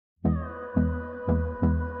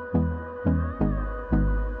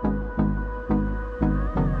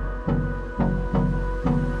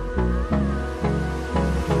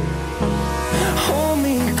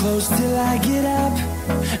close till I get up.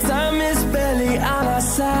 Time is barely on our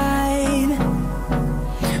side.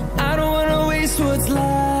 I don't wanna waste what's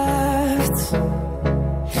left.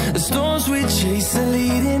 The storms we chase are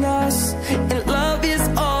leading us, and love is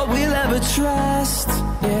all we'll ever trust.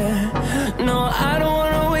 Yeah, no, I don't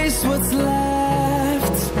wanna waste what's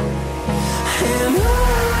left. And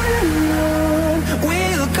on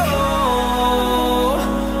we'll go,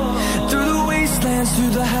 through the wastelands,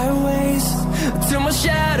 through the highways, till my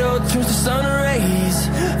shadow turns to sun rays.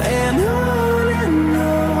 And on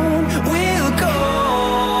we'll go,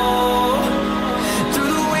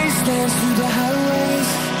 through the wastelands, through the highways,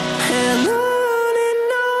 and on we'll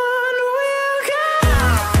go.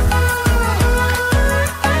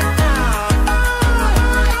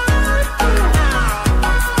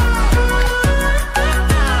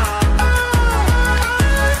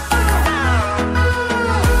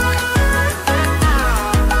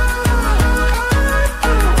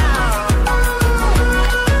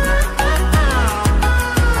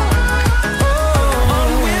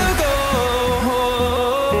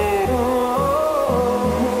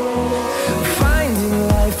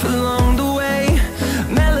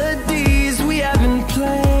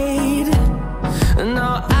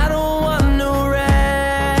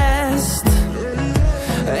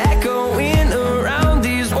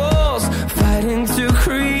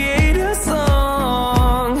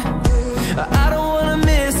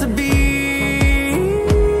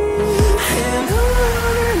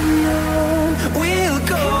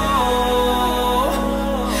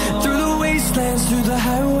 Through the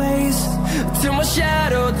highways, till my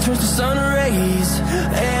shadow turns to sun rays.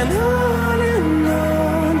 And on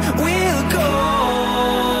we'll go,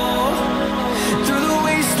 through the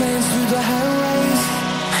wastelands, through the highways,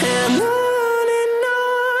 and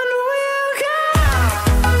on we'll go.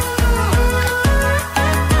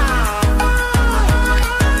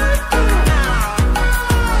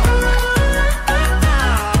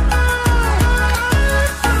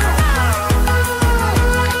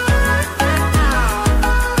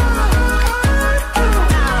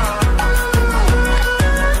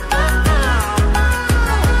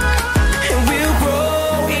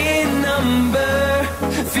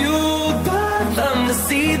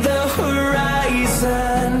 See the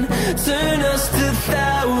horizon, turn us to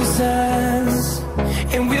thousands,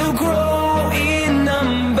 and we'll grow in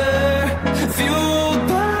number, fueled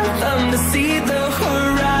by them to see the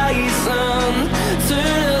horizon,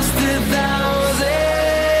 turn us to thousands,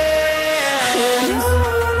 and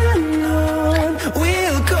on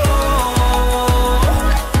we'll go,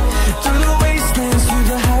 through the wastelands, through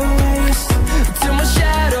the highways, till my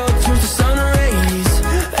shadow turns to sun rays.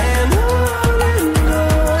 And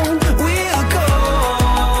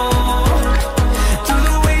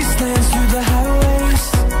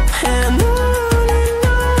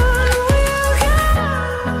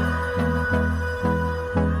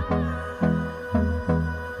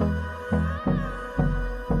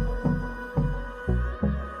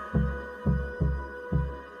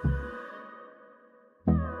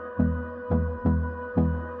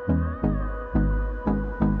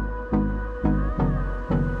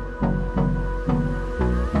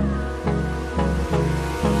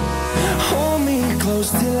close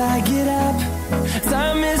till I get up.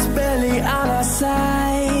 Time is barely on our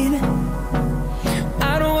side.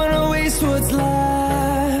 I don't wanna waste what's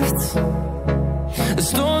left. The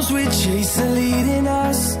storms we chase are leading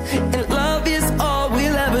us, and love is all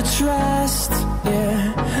we'll ever trust.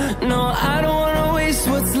 Yeah, no, I don't wanna waste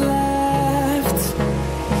what's left.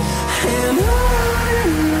 And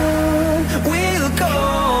on we'll go,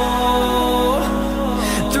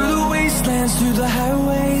 through the wastelands, through the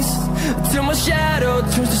highways, till my shadow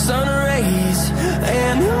turns to sun rays.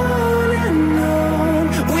 And on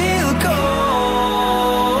we'll go,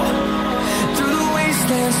 through the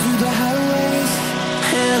wastelands, through the highways,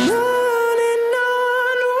 and on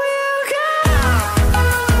we'll go.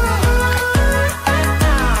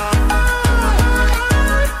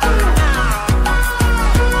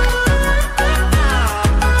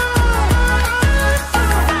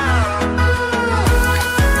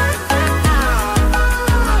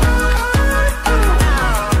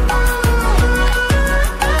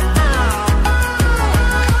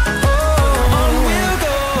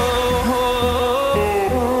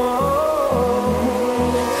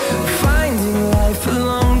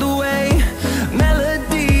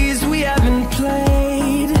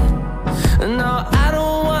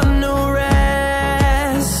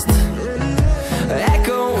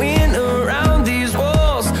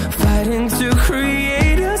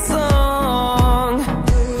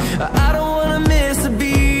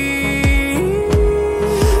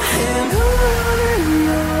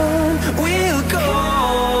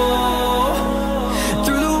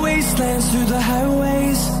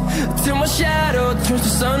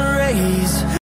 Sun